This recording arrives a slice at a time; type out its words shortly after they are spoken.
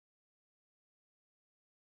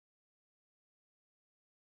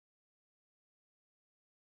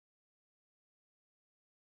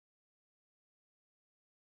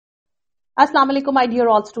Assalamu alaikum, my dear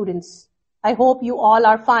all students. I hope you all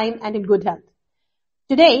are fine and in good health.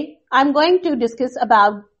 Today, I'm going to discuss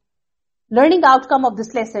about learning outcome of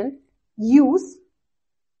this lesson. Use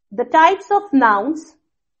the types of nouns,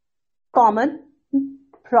 common,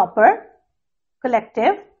 proper,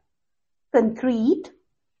 collective, concrete,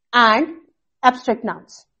 and abstract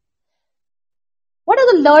nouns. What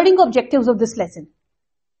are the learning objectives of this lesson?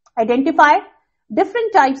 Identify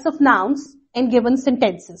different types of nouns in given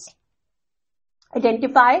sentences.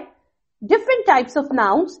 Identify different types of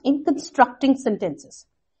nouns in constructing sentences.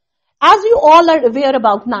 As you all are aware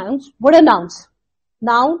about nouns, what are nouns?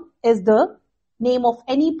 Noun is the name of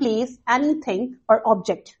any place, anything, or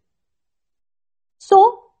object.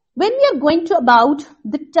 So, when we are going to about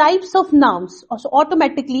the types of nouns, so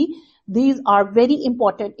automatically these are very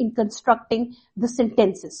important in constructing the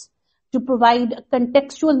sentences to provide a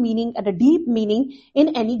contextual meaning and a deep meaning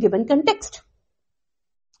in any given context.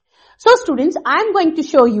 So students, I'm going to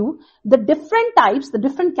show you the different types, the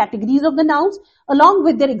different categories of the nouns along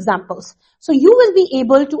with their examples. So you will be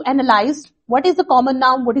able to analyze what is a common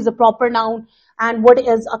noun, what is a proper noun, and what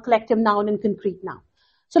is a collective noun and concrete noun.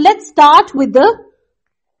 So let's start with the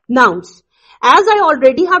nouns. As I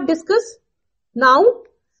already have discussed,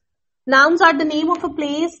 nouns are the name of a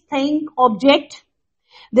place, thing, object.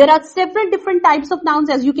 There are several different types of nouns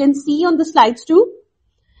as you can see on the slides too.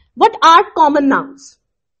 What are common nouns?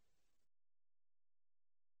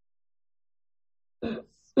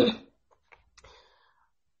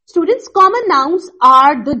 Students, common nouns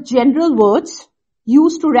are the general words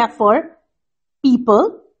used to refer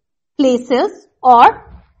people, places,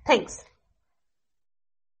 or things.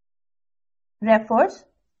 Refers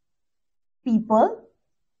people,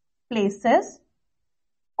 places,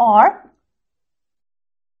 or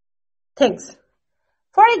things.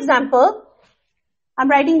 For example, I'm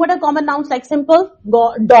writing what are common nouns like simple,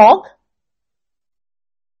 dog,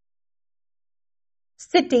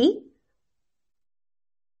 city,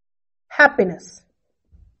 happiness.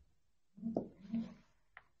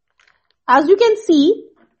 As you can see,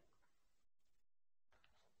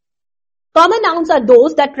 common nouns are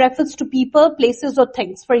those that refers to people, places, or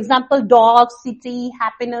things. For example, dog, city,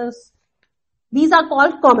 happiness. These are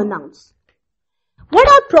called common nouns. What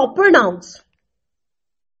are proper nouns?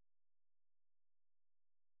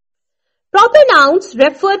 Proper nouns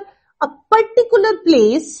refer a particular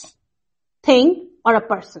place, thing, or a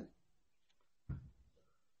person.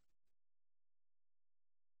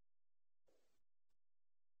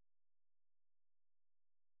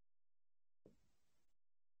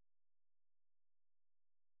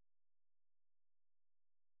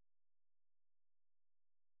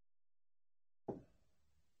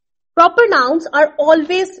 Proper nouns are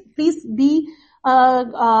always, please be,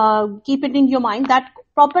 keep it in your mind that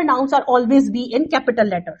proper nouns are always be in capital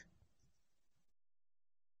letter.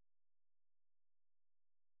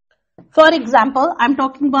 For example, I'm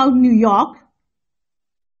talking about New York.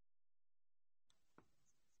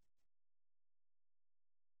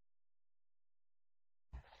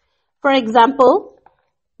 For example,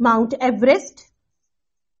 Mount Everest.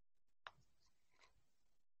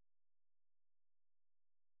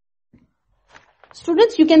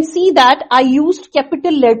 Students, you can see that I used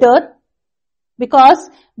capital letter because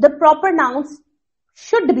the proper nouns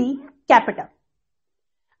should be capital.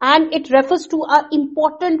 And it refers to an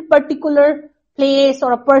important particular place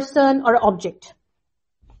or a person or object.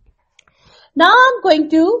 Now I'm going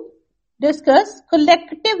to discuss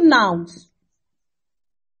collective nouns.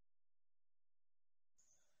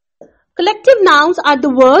 Collective nouns are the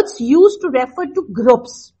words used to refer to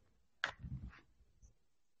groups.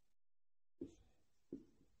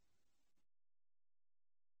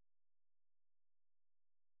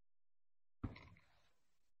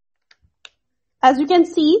 As you can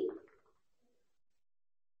see,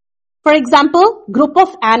 for example, group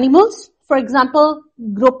of animals, for example,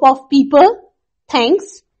 group of people,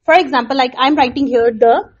 things. For example, like I'm writing here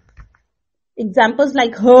the examples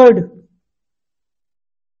like herd,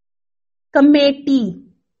 committee,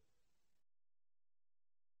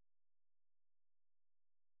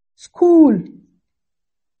 school.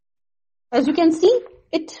 As you can see,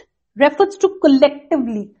 it refers to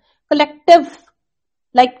collectively, collective,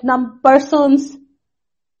 like persons,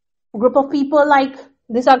 group of people, like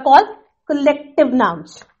these are called collective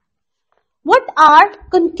nouns. What are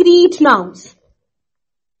concrete nouns?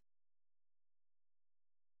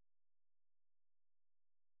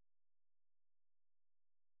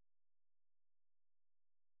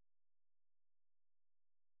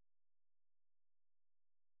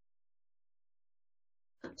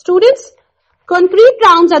 Students, concrete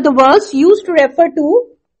nouns are the words used to refer to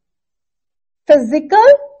physical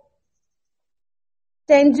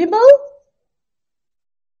tangible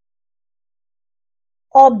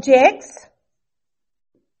objects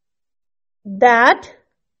that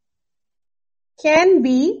can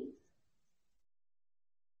be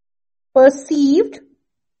perceived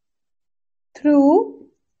through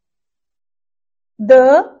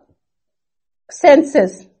the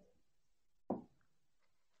senses.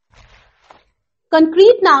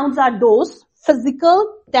 Concrete nouns are those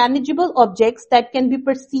physical, tangible objects that can be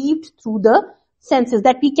perceived through the senses,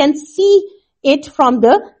 that we can see it from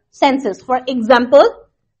the senses. For example,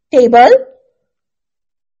 table,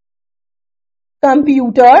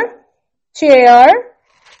 computer, chair,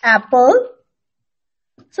 apple.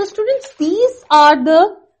 So students, these are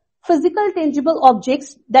the physical, tangible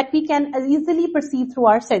objects that we can easily perceive through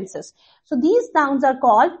our senses. So these nouns are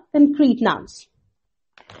called concrete nouns.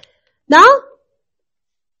 Now,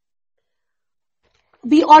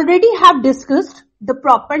 we already have discussed the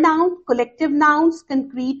proper noun, collective nouns,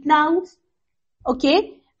 concrete nouns,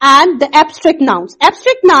 okay, and the abstract nouns.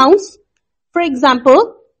 Abstract nouns, for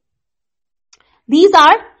example, these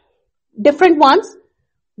are different ones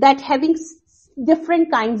that having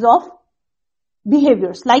different kinds of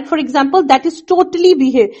behaviors. Like for example, that is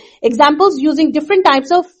totally examples using different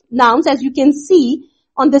types of nouns. As you can see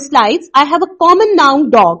on the slides, I have a common noun,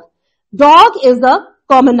 dog. Dog is a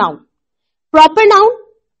common noun. Proper noun,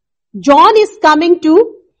 John is coming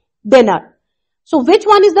to dinner. So which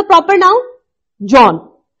one is the proper noun? John.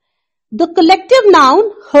 The collective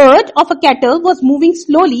noun, herd of a cattle was moving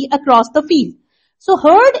slowly across the field. So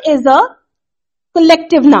herd is a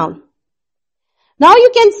collective noun. Now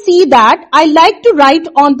you can see that I like to write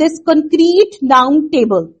on this concrete noun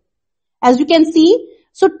table. As you can see,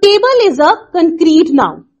 so table is a concrete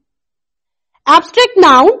noun. Abstract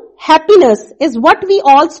noun, happiness is what we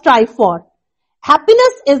all strive for.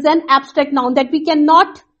 Happiness is an abstract noun that we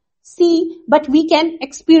cannot see, but we can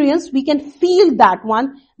experience, we can feel that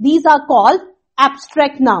one. These are called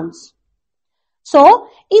abstract nouns. So,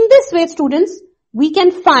 in this way, students, we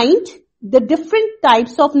can find the different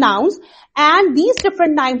types of nouns, and these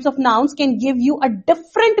different types of nouns can give you a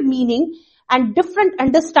different meaning and different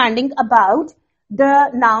understanding about the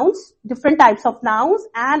nouns, different types of nouns,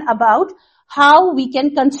 and about how we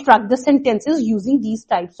can construct the sentences using these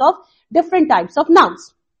types of different types of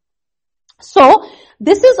nouns. So,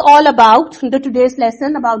 this is all about the today's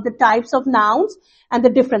lesson about the types of nouns and the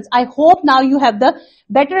difference. I hope now you have the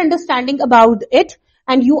better understanding about it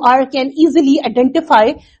and you can easily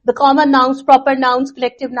identify the common nouns, proper nouns,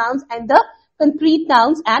 collective nouns, and the concrete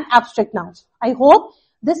nouns and abstract nouns. I hope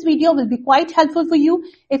this video will be quite helpful for you.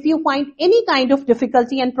 If you find any kind of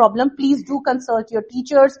difficulty and problem, please do consult your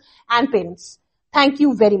teachers and parents. Thank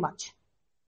you very much.